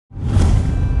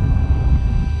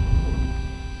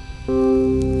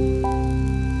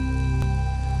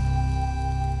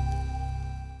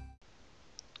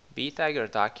VTiger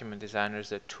Document Designer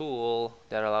is a tool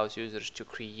that allows users to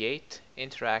create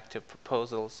interactive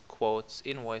proposals, quotes,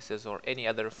 invoices, or any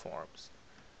other forms.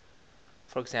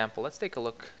 For example, let's take a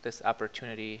look at this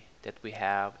opportunity that we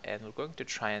have, and we're going to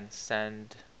try and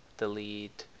send the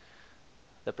lead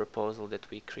the proposal that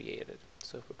we created.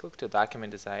 So if we click to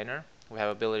Document Designer, we have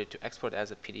ability to export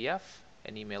as a PDF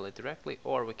and email it directly,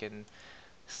 or we can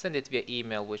send it via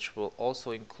email, which will also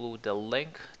include the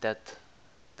link that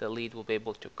the lead will be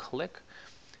able to click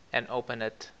and open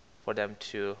it for them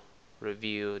to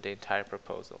review the entire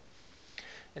proposal.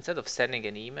 Instead of sending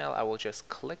an email, I will just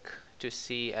click to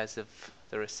see as if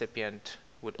the recipient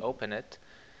would open it,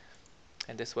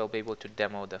 and this will be able to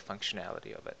demo the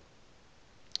functionality of it.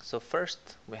 So first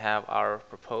we have our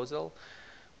proposal,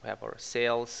 we have our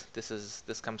sales.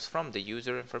 This comes from the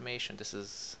user information. This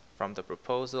is from the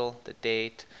proposal, the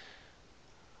date.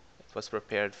 It was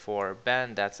prepared for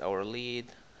Ben, that's our lead,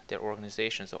 their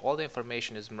organization. So all the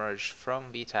information is merged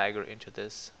from VTiger into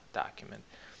this document.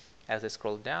 As I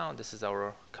scroll down, this is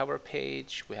our cover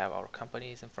page. We have our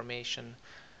company's information.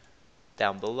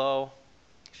 Down below,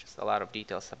 just a lot of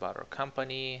details about our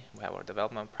company. We have our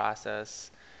development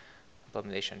process,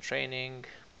 implementation training,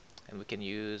 and we can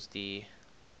use the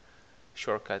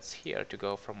shortcuts here to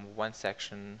go from one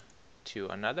section to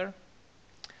another.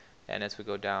 And as we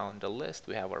go down the list,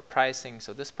 we have our pricing.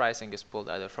 So this pricing is pulled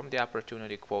either from the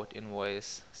opportunity, quote,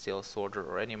 invoice, sales order,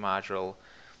 or any module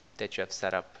that you have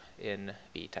set up in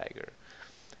VTiger.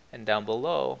 And down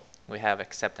below, we have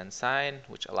accept and sign,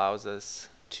 which allows us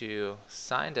to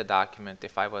sign the document.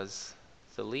 If I was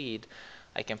the lead,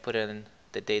 I can put in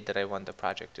the date that I want the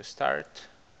project to start,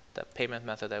 the payment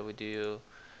method I would do,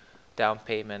 down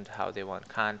payment, how they want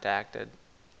contacted,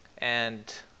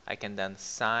 and I can then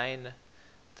sign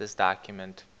this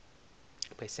document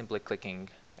by simply clicking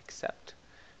accept.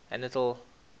 And it'll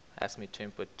ask me to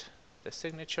input the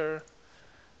signature,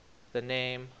 the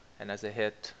name, and as I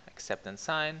hit accept and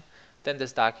sign, then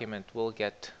this document will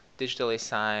get digitally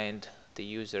signed. The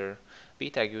user,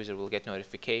 VTiger user, will get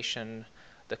notification.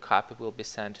 The copy will be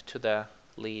sent to the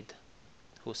lead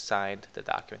who signed the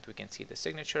document. We can see the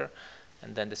signature,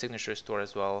 and then the signature is stored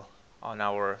as well on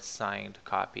our signed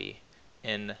copy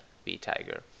in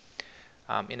VTiger.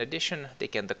 In addition, they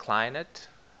can decline it,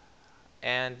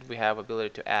 and we have ability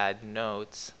to add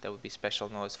notes that would be special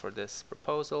notes for this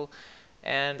proposal,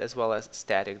 and as well as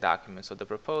static documents. So the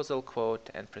proposal, quote,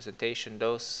 and presentation,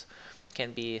 those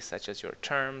can be such as your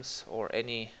terms or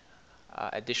any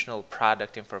additional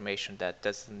product information that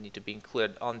doesn't need to be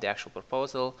included on the actual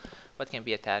proposal, but can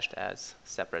be attached as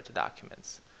separate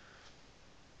documents.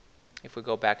 If we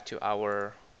go back to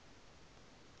our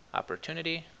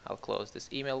opportunity, I'll close this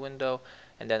email window,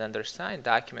 and then under signed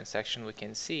document section, we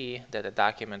can see that the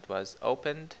document was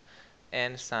opened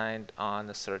and signed on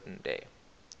a certain day.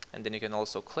 And then you can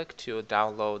also click to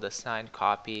download the signed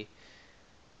copy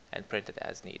and print it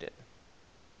as needed.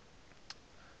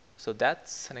 So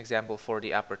that's an example for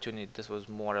the opportunity. This was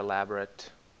more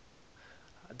elaborate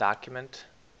document.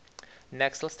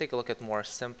 Next, let's take a look at more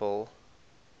simple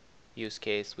use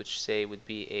case, which say would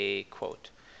be a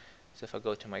quote. So if I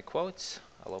go to my quotes,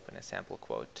 I'll open a sample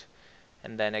quote.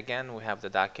 And then again, we have the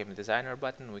Document Designer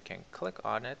button. We can click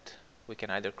on it. We can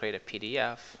either create a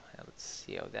PDF, and let's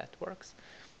see how that works.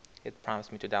 It prompts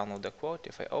me to download the quote.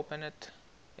 If I open it,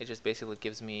 it just basically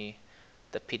gives me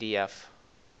the PDF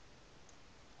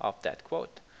of that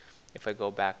quote. If I go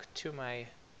back to my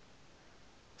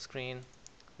screen,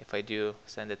 if I do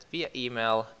send it via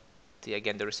email,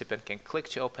 again, the recipient can click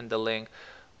to open the link,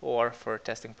 or for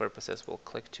testing purposes, we'll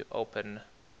click to open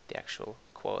the actual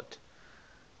quote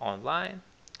online.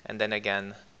 And then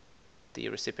again, the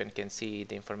recipient can see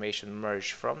the information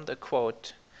merged from the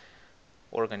quote,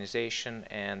 organization,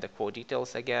 and the quote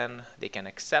details again. They can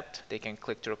accept, they can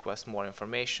click to request more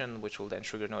information, which will then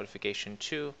trigger notification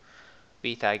to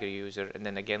VTiger user. And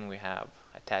then again, we have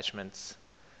attachments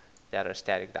that are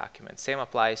static documents. Same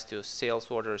applies to sales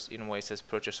orders, invoices,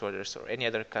 purchase orders, or any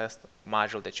other custom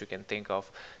module that you can think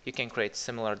of. You can create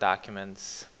similar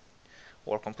documents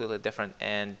or completely different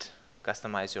and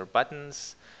customize your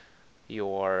buttons,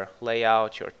 your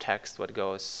layout, your text, what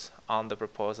goes on the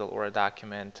proposal or a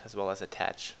document, as well as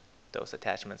attach those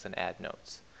attachments and add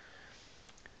notes.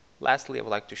 Lastly, I would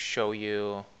like to show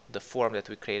you the form that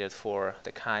we created for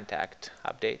the contact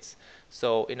updates.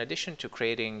 So in addition to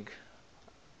creating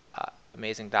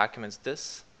amazing documents,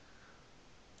 this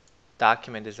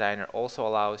document designer also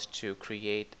allows to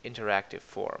create interactive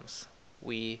forms.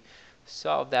 We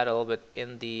saw that a little bit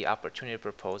in the opportunity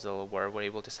proposal, where we're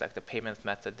able to select the payment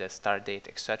method, the start date,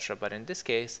 etc. But in this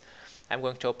case, I'm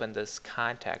going to open this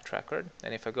contact record,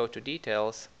 and if I go to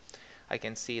details, I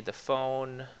can see the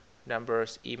phone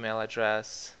numbers, email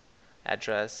address, and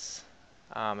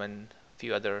a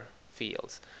few other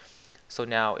fields. So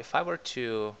now if I were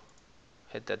to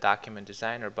hit the Document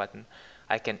Designer button,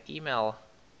 I can email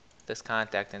this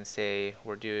contact and say,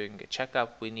 we're doing a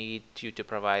checkup, we need you to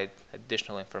provide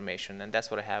additional information, and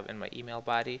that's what I have in my email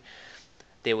body.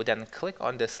 They would then click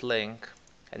on this link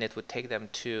and it would take them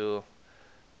to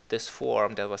this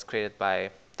form that was created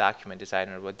by Document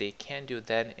Designer. What they can do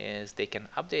then is they can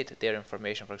update their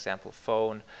information, for example,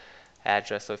 phone,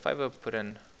 address. So if I will put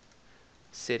in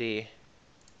city,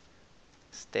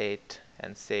 state,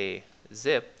 and say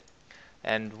zip,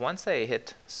 and once I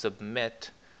hit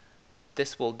submit,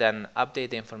 this will then update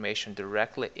the information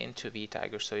directly into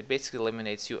VTiger. So it basically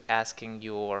eliminates you asking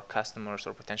your customers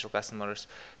or potential customers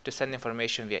to send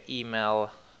information via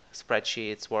email,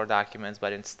 spreadsheets, Word documents,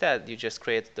 but instead you just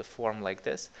create the form like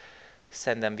this,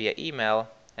 send them via email,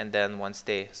 and then once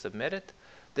they submit it,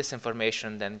 this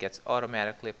information then gets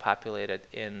automatically populated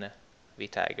in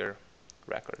VTiger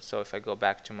records. So if I go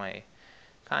back to my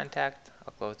contact,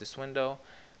 I'll close this window,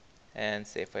 and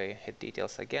say if I hit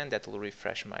details again, that will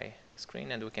refresh my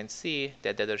screen, and we can see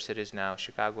that the other city is now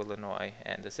Chicago, Illinois,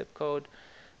 and the zip code.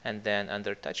 And then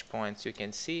under touch points, you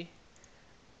can see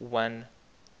when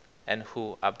and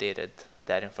who updated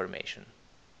that information.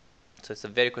 So it's a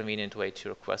very convenient way to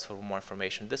request for more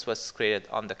information. This was created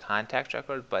on the contact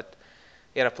record, but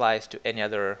it applies to any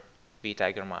other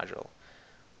VTiger module.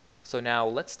 So now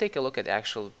let's take a look at the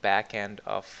actual back end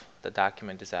of the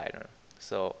Document Designer.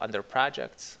 So under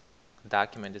Projects,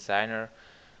 Document Designer,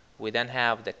 we then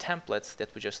have the templates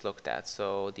that we just looked at.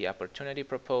 So the opportunity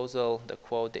proposal, the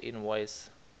quote, the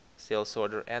invoice, sales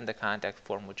order, and the contact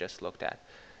form we just looked at.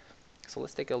 So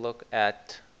let's take a look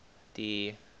at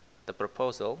the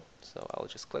proposal. So I'll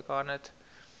just click on it.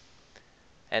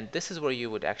 And this is where you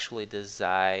would actually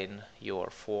design your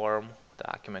form,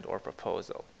 document, or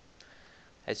proposal.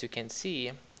 As you can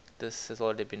see, this has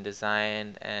already been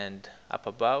designed, and up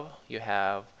above you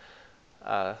have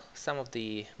some of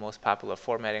the most popular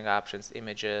formatting options,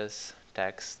 images,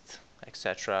 text,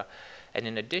 etc. And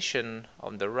in addition,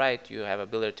 on the right, you have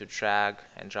ability to drag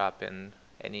and drop in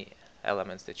any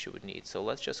elements that you would need. So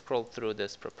let's just scroll through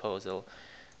this proposal.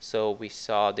 So we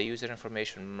saw the user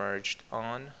information merged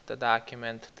on the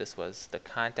document. This was the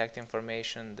contact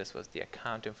information. This was the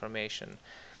account information.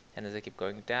 And as I keep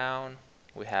going down,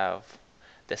 we have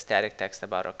the static text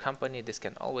about our company. This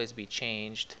can always be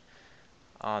changed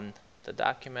on the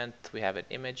document. We have an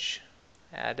image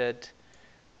added,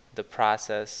 the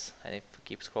process, and if we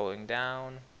keep scrolling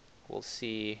down, we'll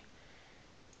see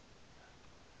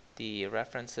the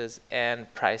references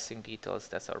and pricing details.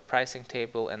 That's our pricing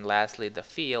table. And lastly, the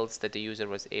fields that the user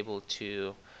was able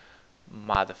to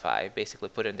modify, basically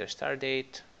put in their start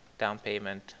date, down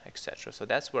payment, etc. So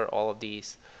that's where all of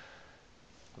these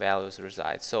values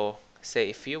reside. So say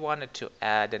if you wanted to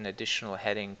add an additional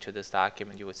heading to this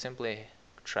document, you would simply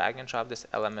drag and drop this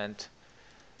element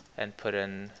and put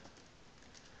in,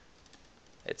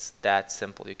 it's that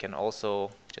simple. You can also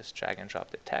just drag and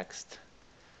drop the text.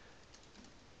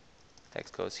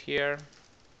 Text goes here.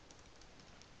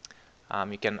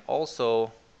 You can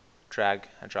also drag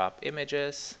and drop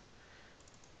images.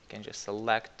 You can just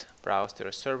select, browse to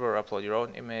a server, upload your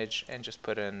own image, and just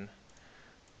put in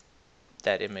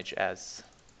that image as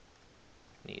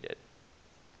needed.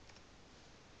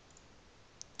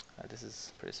 This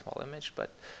is a pretty small image,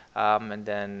 but and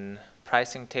then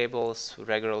pricing tables,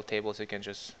 regular tables, you can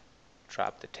just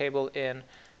drop the table in,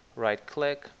 right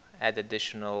click, add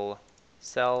additional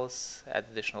cells, add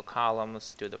additional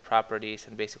columns, do the properties,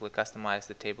 and basically customize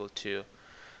the table to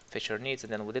fit your needs.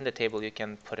 And then within the table, you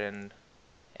can put in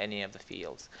any of the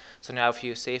fields. So now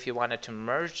if you wanted to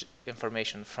merge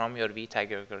information from your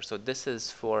VTiger, so this is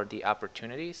for the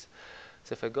opportunities.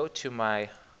 So if I go to my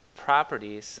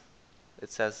properties,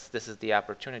 it says this is the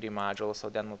opportunity module. So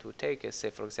then what we take is, say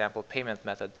for example, payment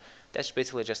method. That's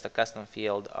basically just a custom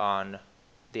field on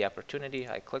the opportunity.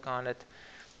 I click on it,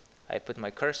 I put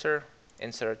my cursor,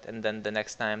 insert, and then the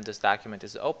next time this document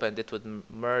is opened, it would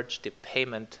merge the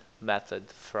payment method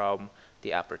from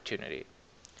the opportunity.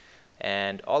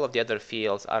 And all of the other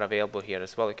fields are available here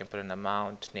as well. You can put an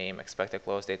amount, name, expected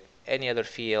close date. Any other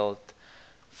field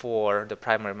for the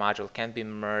primary module can be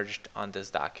merged on this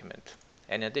document.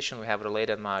 In addition, we have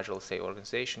related modules, say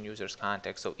organization, users,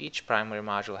 context. So each primary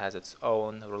module has its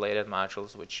own related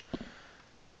modules, which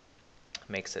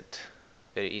makes it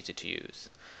very easy to use.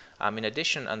 In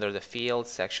addition, under the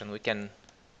fields section, we can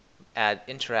add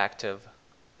interactive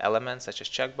elements such as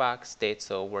checkbox, date,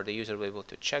 so where the user will be able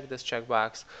to check this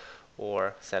checkbox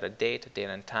or set a date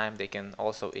and time. They can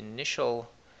also initial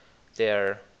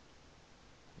their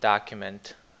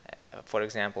document. For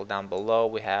example, down below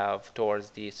we have towards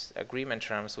these agreement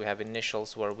terms, we have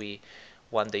initials where we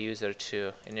want the user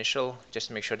to initial just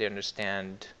to make sure they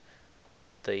understand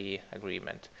the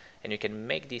agreement. And you can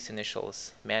make these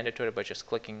initials mandatory by just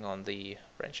clicking on the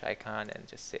wrench icon and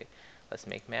just say, let's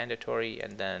make mandatory.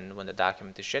 And then when the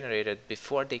document is generated,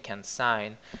 before they can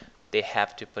sign, they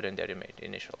have to put in their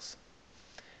initials.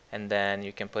 And then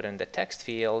you can put in the text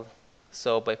field.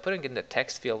 So by putting in the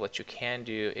text field, what you can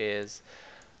do is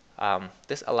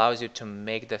this allows you to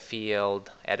make the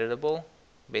field editable.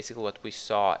 Basically what we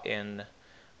saw in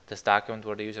this document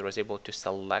where the user was able to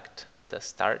select the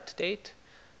start date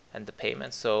and the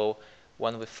payment. So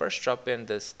when we first drop in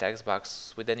this text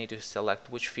box, we then need to select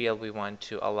which field we want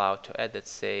to allow to edit.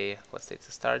 Say, let's say it's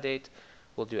the start date.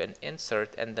 We'll do an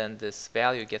insert, and then this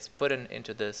value gets put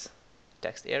into this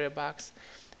text area box.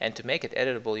 And to make it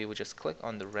editable, you would just click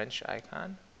on the wrench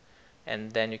icon,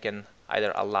 and then you can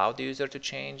either allow the user to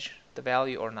change the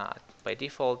value or not. By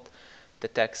default, the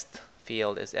text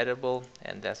field is editable,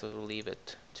 and that's what we'll leave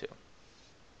it to.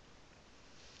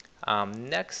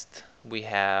 Next, we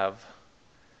have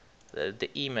the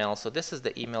email. So this is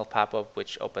the email pop-up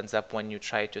which opens up when you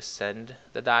try to send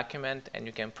the document, and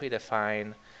you can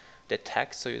predefine the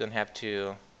text so you don't have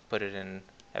to put it in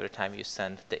every time you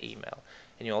send the email.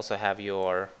 And you also have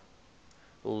your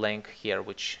link here,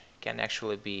 which can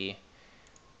actually be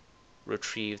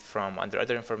retrieved from under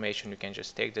other information. You can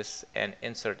just take this and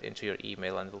insert into your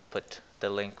email, and the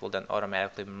link will then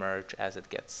automatically merge as it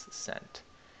gets sent.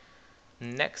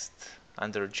 Next,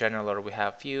 under general, we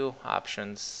have few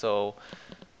options. So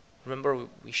remember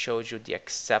we showed you the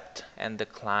accept and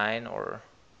decline or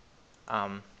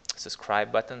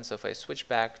subscribe button. So if I switch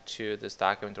back to this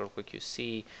document real quick, you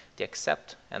see the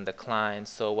accept and decline.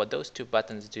 So what those two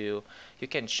buttons do, you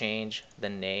can change the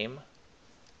name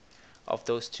of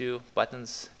those two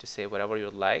buttons to say whatever you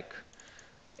like.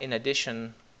 In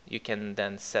addition, you can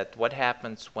then set what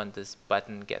happens when this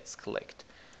button gets clicked.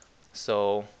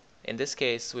 So in this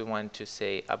case, we want to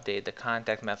say update the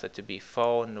contact method to be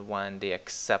phone when they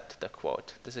accept the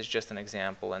quote. This is just an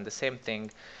example, and the same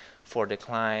thing for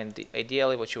decline.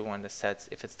 Ideally, what you want to set,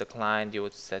 if it's declined, you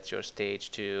would set your stage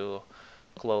to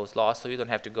close loss, so you don't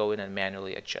have to go in and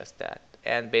manually adjust that.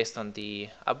 And based on the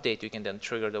update, you can then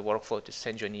trigger the workflow to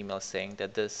send you an email saying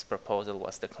that this proposal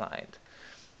was declined.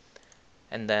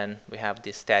 And then we have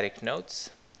the static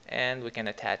notes, and we can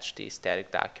attach the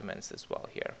static documents as well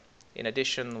here. In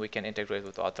addition, we can integrate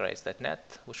with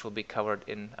authorize.net, which will be covered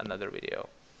in another video.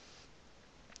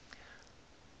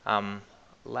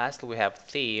 Lastly, we have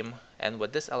theme, and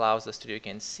what this allows us to do, you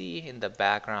can see in the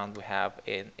background we have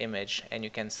an image, and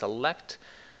you can select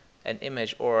an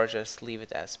image or just leave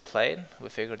it as plain. We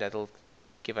figured that'll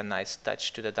give a nice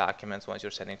touch to the documents once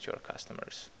you're sending to your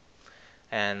customers.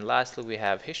 And lastly, we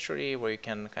have history, where you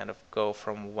can kind of go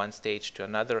from one stage to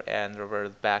another and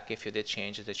revert back if you did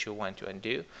changes that you want to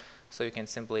undo. So you can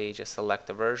simply just select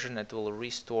a version, and it will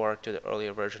restore to the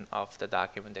earlier version of the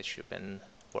document that you've been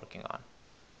working on.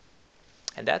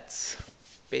 And that's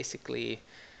basically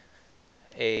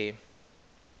a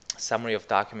summary of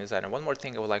Document Designer. One more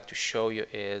thing I would like to show you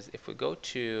is if we go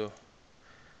to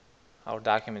our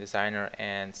Document Designer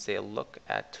and say look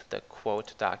at the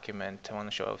quote document, I want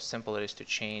to show how simple it is to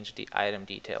change the item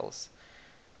details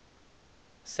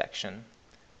section.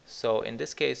 So in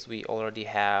this case, we already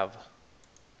have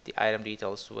the item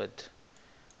details with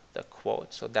the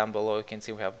quote. So down below you can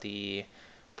see we have the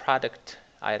product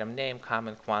item name,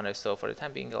 comment, quantity. So for the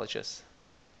time being, I'll just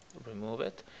remove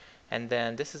it. And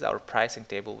then this is our pricing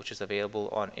table, which is available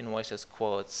on invoices,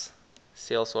 quotes,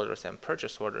 sales orders, and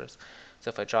purchase orders. So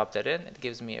if I drop that in, it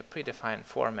gives me a predefined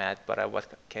format, but what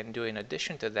I can do in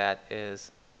addition to that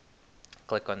is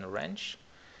click on the wrench,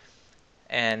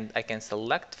 and I can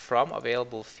select from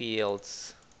available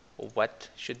fields what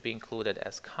should be included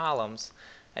as columns.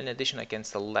 In addition, I can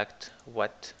select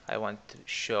what I want to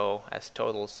show as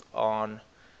totals on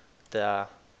the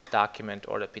document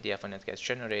or the PDF when it gets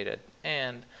generated,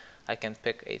 and I can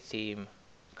pick a theme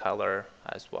color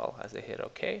as well. As I hit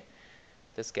OK,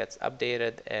 this gets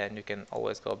updated, and you can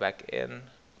always go back in,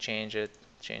 change it,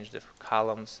 change the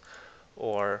columns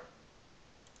or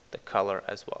the color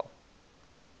as well.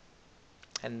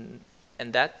 And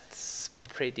that's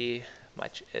pretty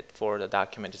much it for the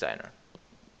Document Designer.